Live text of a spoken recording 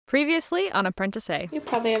Previously on ApprenticeEh. You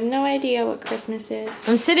probably have no idea what Christmas is.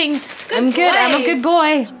 I'm sitting. I'm good. I'm a good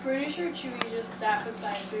boy. I'm pretty sure Chewie just sat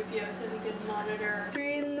beside 3PO so he could monitor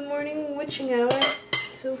 3 in the morning witching hour.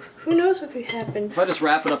 So who knows what could happen. If I just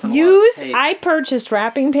wrap it up in I purchased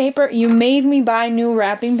wrapping paper. You made me buy new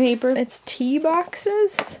wrapping paper. It's tea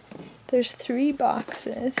boxes. There's 3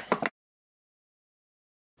 boxes.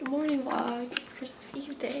 Good morning, vlog. It's Christmas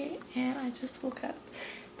Eve day, and I just woke up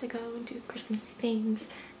to go and do Christmas things.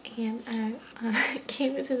 And I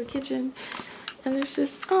came into the kitchen, and there's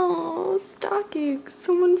just, oh, stockings.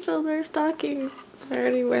 Someone filled our stockings. So I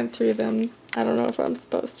already went through them. I don't know if I'm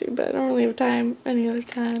supposed to, but I don't really have time any other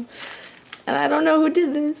time. And I don't know who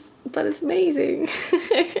did this, but it's amazing.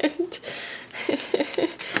 And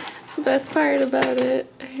the best part about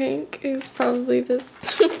it, I think, is probably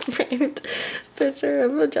this framed picture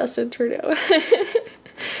of Justin Trudeau.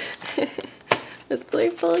 It's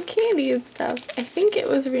plate full of candy and stuff. I think it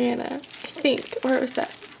was Rianna. I think. Or it was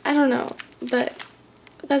Seth. I don't know. But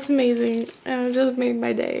that's amazing. It just made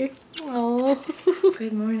my day. Oh.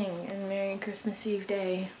 Good morning and Merry Christmas Eve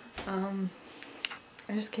day. I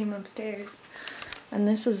just came upstairs. And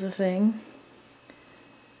this is the thing.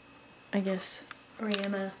 I guess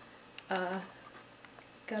Rianna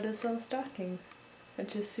got us all stockings.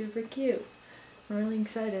 Which is super cute. I'm really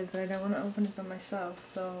excited, but I don't want to open it by myself.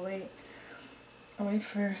 So I'll wait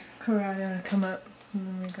for Corrado to come up, and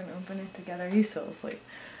then we're gonna open it together. He's still asleep.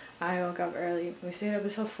 I woke up early. We stayed up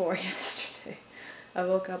until 4 yesterday. I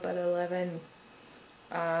woke up at 11,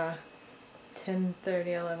 10:30,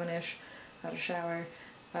 11-ish, had a shower.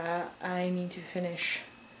 I need to finish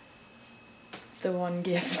the one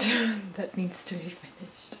gift that needs to be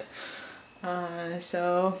finished.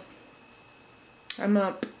 So I'm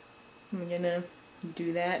up. I'm gonna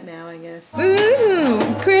do that now, I guess.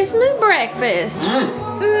 Christmas breakfast.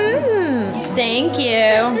 Thank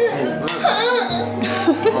you.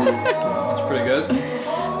 It's pretty good.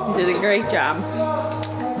 You did a great job.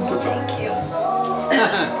 Thank you.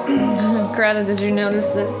 Corrado, did you notice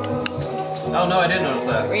this? Oh no, I didn't notice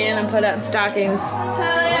that. Rianna put up stockings.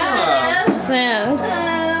 Thanks.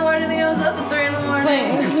 Why do they goes up at 3 in the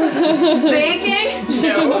morning? Baking?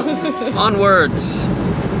 No. Onwards.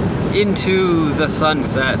 Into the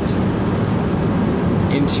sunset.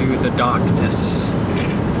 Into the darkness.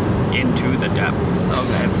 Into the depths of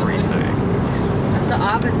everything. That's the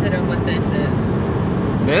opposite of what this is.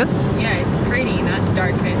 This? Yeah, it's pretty, not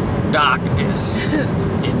darkness. Darkness.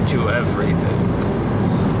 Into everything.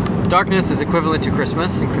 Darkness is equivalent to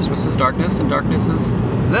Christmas, and Christmas is darkness, and darkness is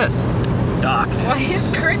this. Darkness. Why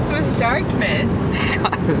is Christmas darkness?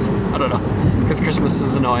 I don't know. Because Christmas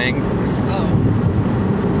is annoying. Oh.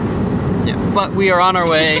 Yeah, but we are on our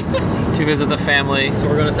way to visit the family. So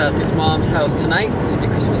we're going to Saskia's mom's house tonight. It'll be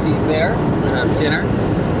Christmas Eve there. We're going to have dinner.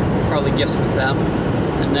 Probably gifts with them.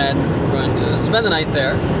 And then we're going to spend the night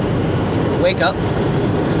there. Wake up. We're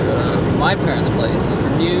going to go to my parents' place for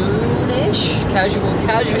noon-ish. Casual noon.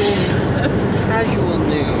 Okay.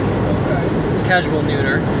 Casual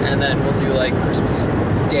nooner. And then we'll do like Christmas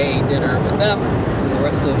Day dinner with them. And the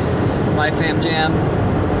rest of my fam jam.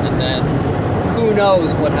 And then who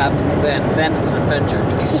knows what happens then? Then it's an adventure.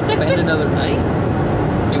 Do we spend another night?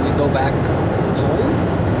 Do we go back home?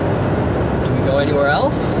 Do we go anywhere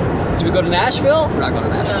else? Do we go to Nashville? We're not going to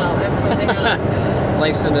Nashville. No, absolutely not.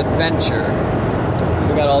 Life's an adventure.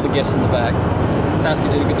 We got all the gifts in the back. Saskia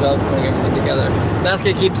did a good job putting everything together.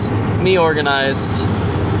 Saskia keeps me organized.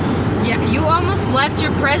 Yeah, you almost left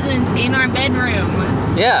your presents in our bedroom.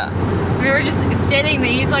 Yeah. We were just sitting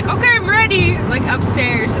there. He's like, okay, I'm ready. Like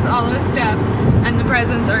upstairs with all of his stuff. And the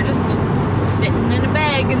presents are just sitting in a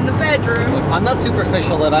bag in the bedroom. Look, I'm not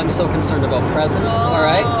superficial that I'm so concerned about presents,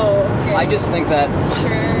 alright? Okay. I just think that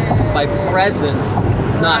my presence,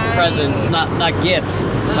 not presents, not gifts,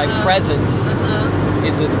 my presence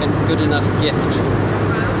isn't a good enough gift.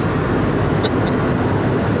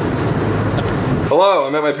 Hello,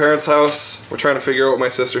 I'm at my parents' house. We're trying to figure out what my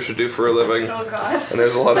sister should do for a living. Oh god. And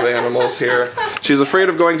there's a lot of animals here. She's afraid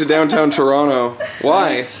of going to downtown Toronto.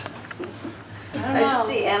 Why? I just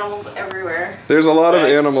see animals everywhere. There's a lot of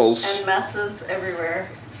animals. And messes everywhere.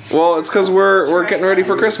 Well, it's because we're getting ready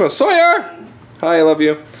for Christmas. Sawyer! Hi, I love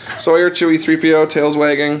you. Sawyer, Chewie, 3PO, tails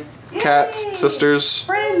wagging. Cats, Yay! sisters.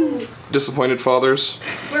 Friends. Disappointed fathers.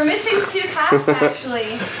 We're missing 2 cats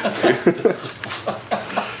actually.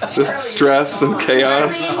 Just stress and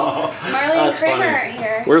chaos. Marley and Kramer aren't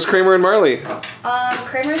here. Where's Kramer and Marley?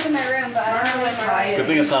 Kramer's in my room, but I don't know where Marley Good is.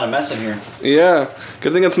 thing it's not a mess in here. Yeah.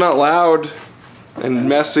 Good thing it's not loud and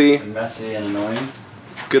messy. And messy and annoying.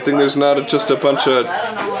 Good thing there's not just a bunch of...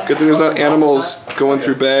 Good thing there's not animals going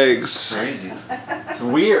through bags. Crazy.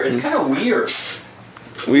 It's weird. It's kind of weird.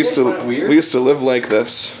 We used to Weird? we used to live like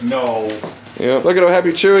this. No. Yeah, look at how happy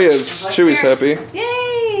Chewy is. Chewy's happy.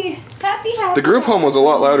 Yay! Happy. The group home was a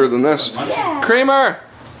lot louder than this. Yeah. Kramer!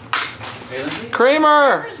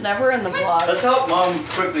 Kramer! There's never in the vlog. Let's help Mom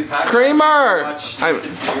quickly pack. Kramer! Watch I'm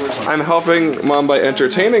videos on- I'm helping Mom by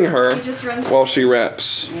entertaining her He just runs. while she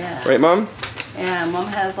wraps. Yeah. Right, Mom? Yeah, Mom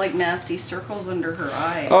has like nasty circles under her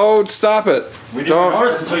eyes. Oh, stop it. We didn't Don't.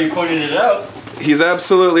 notice until you pointed it out. He's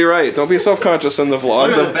absolutely right. Don't be self-conscious in the vlog.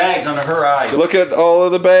 Look at the bags under her eyes. Look at all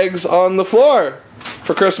of the bags on the floor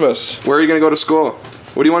for Christmas. Where are you going to go to school?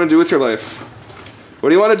 What do you want to do with your life? What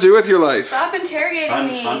do you want to do with your life? Stop interrogating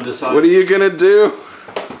me. Undecided. What are you going to do?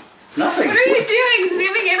 Nothing. What are you doing?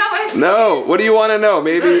 Zooming in on my No. What do you want to know?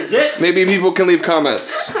 Maybe That is it. maybe people can leave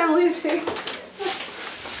comments. I'm leaving.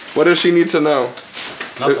 What does she need to know?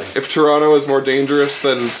 Nothing. If Toronto is more dangerous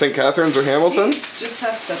than St. Catharines or Hamilton? Just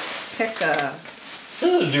has to pick a. She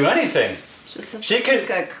doesn't do anything. Just has She to can. pick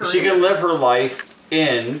a career. She can live her life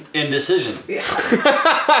in indecision.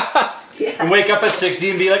 Yeah. And wake up at 60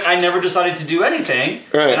 and be like, I never decided to do anything.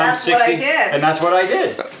 Right. And I'm That's what I 60, did. And that's what I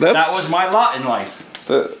did. That's- That was my lot in life.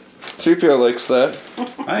 The 3PO likes that.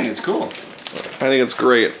 I think it's cool. I think it's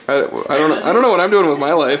great. I don't know what I'm doing with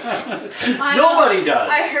my life. Nobody does.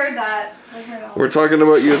 I heard that. I heard all. We're talking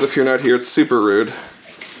about you as if you're not here. It's super rude.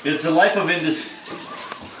 It's a life of indecision.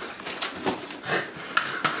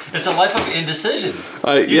 It's a life of indecision.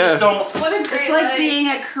 You Yeah. just don't. What a great It's like life. being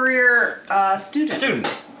a career student.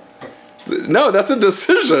 No, that's a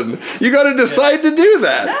decision. You got to decide to do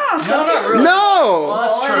that. No, some not people- really. No.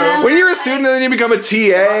 That's and true. then When you're a like- student and then you become a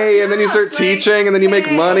TA and then you start it's like, teaching and then you make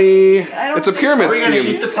hey, money. I don't It's a think- pyramid Are we gonna eat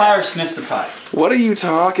scheme. the pie or sniff the pie? What are you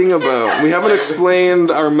talking about? We haven't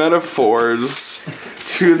explained our metaphors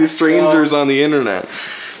to the strangers on the internet.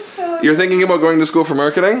 You're thinking about going to school for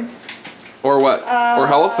marketing? Or what? Or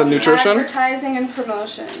health and nutrition? Advertising and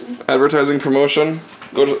promotion. Advertising, promotion?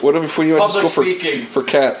 What if we went to Public school speaking. for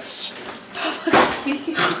cats?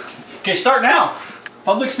 Okay, start now.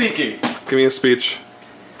 Public speaking. Give me a speech.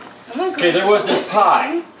 Okay, there was this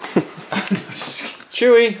pie.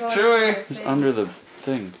 Chewy. Chewy. It's under the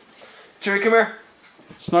thing. Chewy, come here.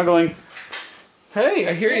 Snuggling. Hey,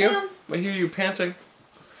 I hear you. I hear you panting.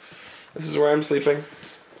 This is where I'm sleeping.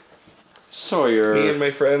 Sawyer. Me and my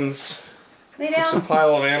friends. Lay Just a down.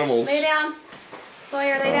 pile of animals. Lay down.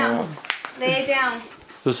 Sawyer, lay down. Lay down.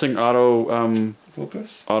 This thing autofocus?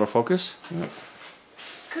 Yeah.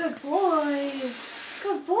 Good boys.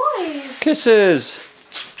 Good boys. Kisses.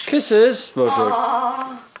 Kisses. Look, look.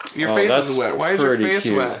 Aww. Your Oh, face that's is wet. Why is your pretty face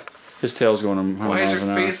cute. wet? His tail's going 100 Why miles is an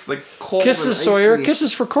your hour. face like cold? Kisses, and Sawyer. icy?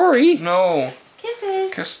 Kisses for Corey. No.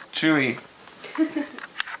 Kisses. Kiss Chewy.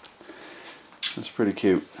 That's pretty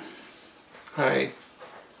cute. Hi.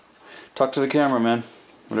 Talk to the camera, man.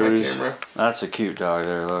 Whatever Hi, it is. camera. That's a cute dog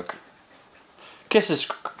there, look. Kisses.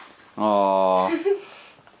 Aww.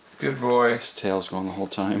 Good boy. His tail's going the whole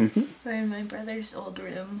time. We're in my brother's old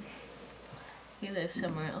room. He lives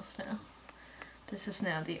somewhere else now. This is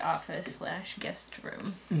now the office/guest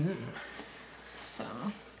room. So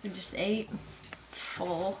we just ate.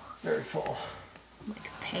 Full. Very full. Like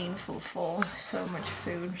painful full. So much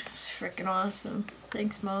food. It's freaking awesome.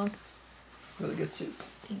 Thanks, Mom. Really good soup.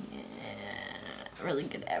 Yeah. Really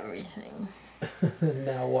good everything.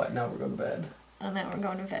 Now what? Now we're going to bed. And now we're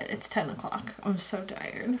going to bed. It's 10 o'clock. I'm so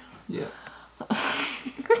tired. Yeah.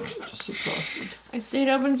 Just exhausted. I stayed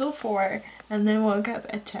up until 4 and then woke up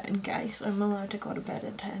at 10, guys. I'm allowed to go to bed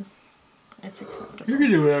at 10. It's acceptable. You can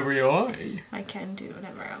do whatever you want. I can do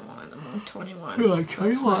whatever I want. I'm only 21. You're like 21.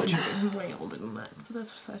 That's not true. I'm way older than that. But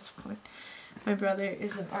that's besides the point. My brother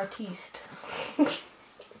is an artiste.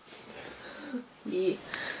 He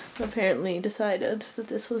apparently decided that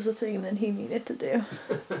this was a thing that he needed to do.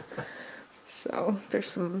 So there's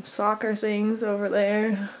some soccer things over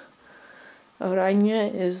there.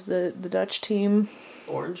 Oranje is the Dutch team.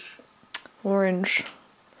 Orange. Orange.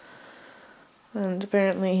 And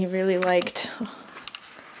apparently he really liked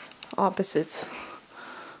opposites.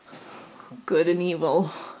 Good and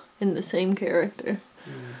evil in the same character.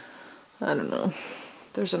 I don't know.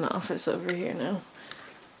 There's an office over here now.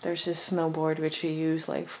 There's his snowboard, which he used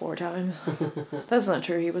like 4 times. That's not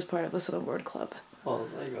true. He was part of the snowboard club. Well,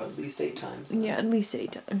 there you go. At least 8 times. Yeah, at least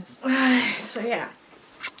 8 times. So yeah.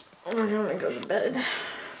 We're gonna go to bed.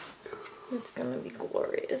 It's gonna be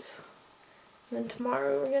glorious. And then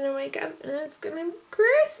tomorrow we're gonna wake up and it's gonna be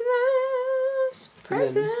Christmas! And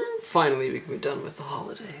then Presents! finally we can be done with the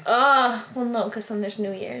holidays. Well no, because then there's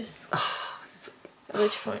New Year's. At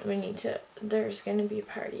which point we need to. There's gonna be a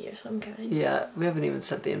party of some kind. Yeah, we haven't even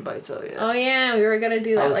sent the invites out yet. Oh yeah, we were gonna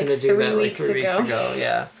do that like 3 weeks ago.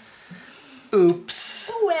 Yeah.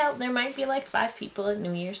 Oops. Oh well, there might be like 5 people at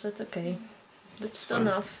New Year's. That's okay. That's still fine.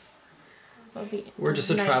 enough. We're just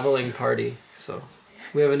a traveling party, so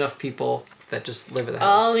we have enough people that just live at the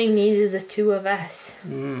house. All we need is the 2 of us.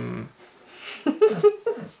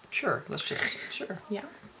 Sure, let's just... Sure. Yeah.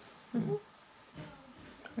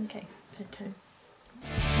 Okay, bedtime.